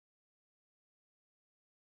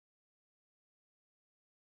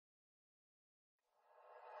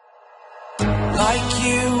like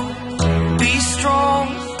you. Be strong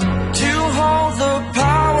to hold the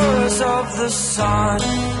powers of the sun.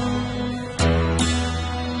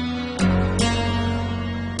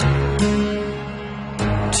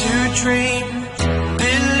 To dream,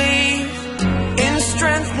 believe in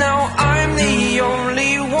strength. Now I'm the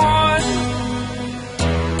only one,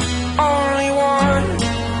 only one.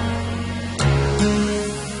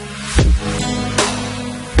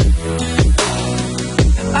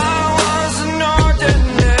 I was an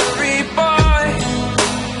ordinary boy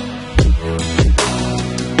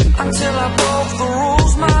until I broke the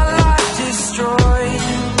rules my life destroyed.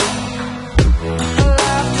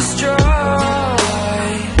 Life destroyed.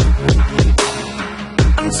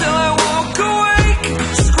 Until I walk awake,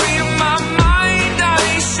 scream my mind, I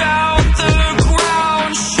shout, the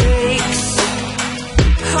ground shakes.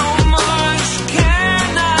 How much can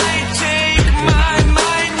I take? My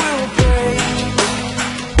mind will break.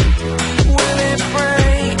 Will it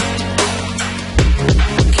break?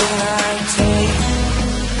 Can I take?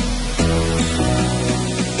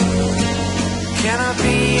 Can I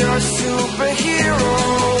be your superhero?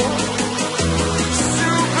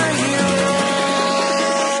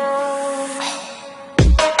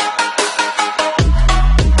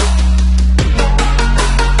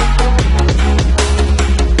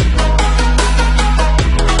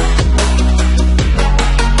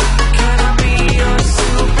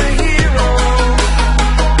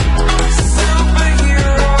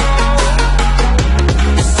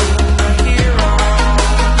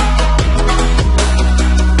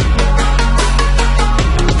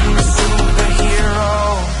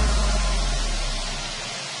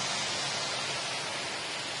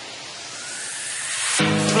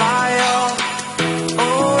 Fly up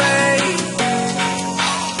away.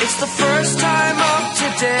 It's the first time of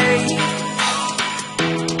today.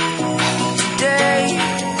 Today.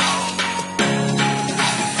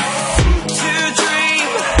 To dream,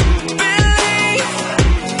 believe.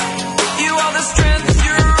 You are the strength,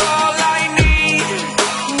 you're all I need.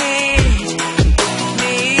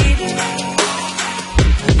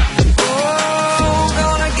 Oh,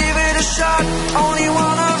 gonna give it a shot. Only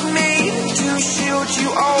one of me to shield you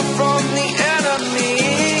all from the enemy.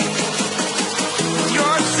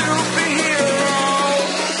 You're a superhero.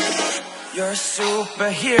 You're a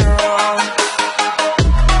superhero.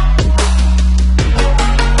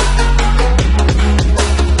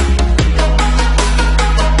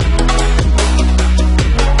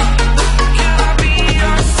 Can I be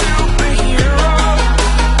your superhero?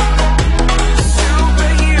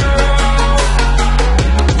 Superhero.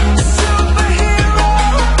 Superhero.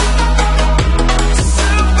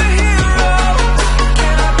 Superhero.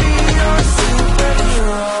 Can I be your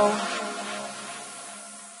superhero?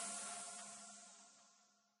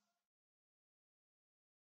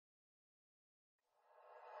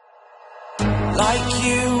 Like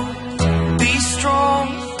you, be strong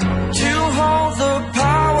to hold the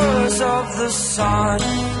powers of the sun.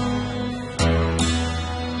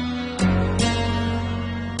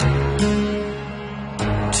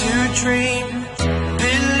 To dream,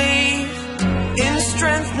 believe in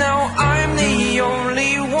strength. Now I'm the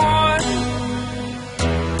only one,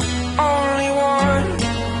 only one.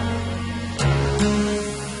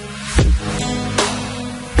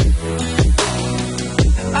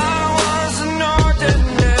 I was an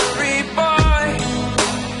ordinary boy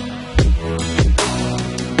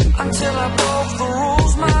until I broke the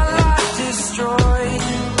rules my life destroyed.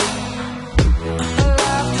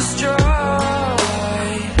 Life destroyed.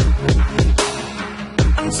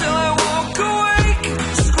 Until I walk awake,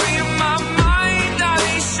 scream my mind, I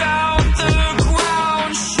shout, the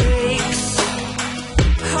ground shakes.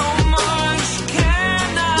 How much can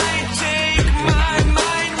I take? My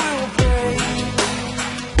mind will break.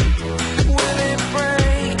 Will it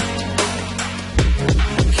break?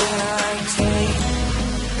 Can I take?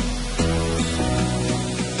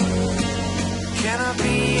 Can I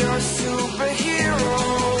be your superhero?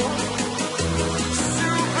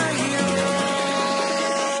 Superhero.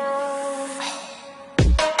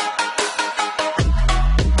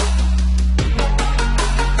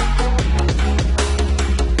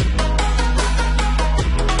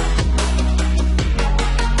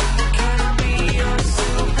 Can I be your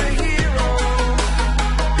superhero?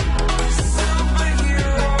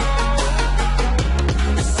 Superhero.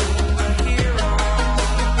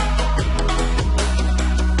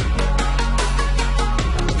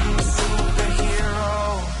 Superhero.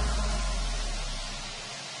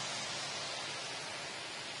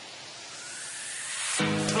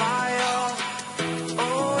 Fly up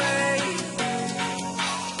away.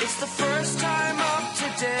 It's the first time of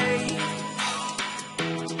today.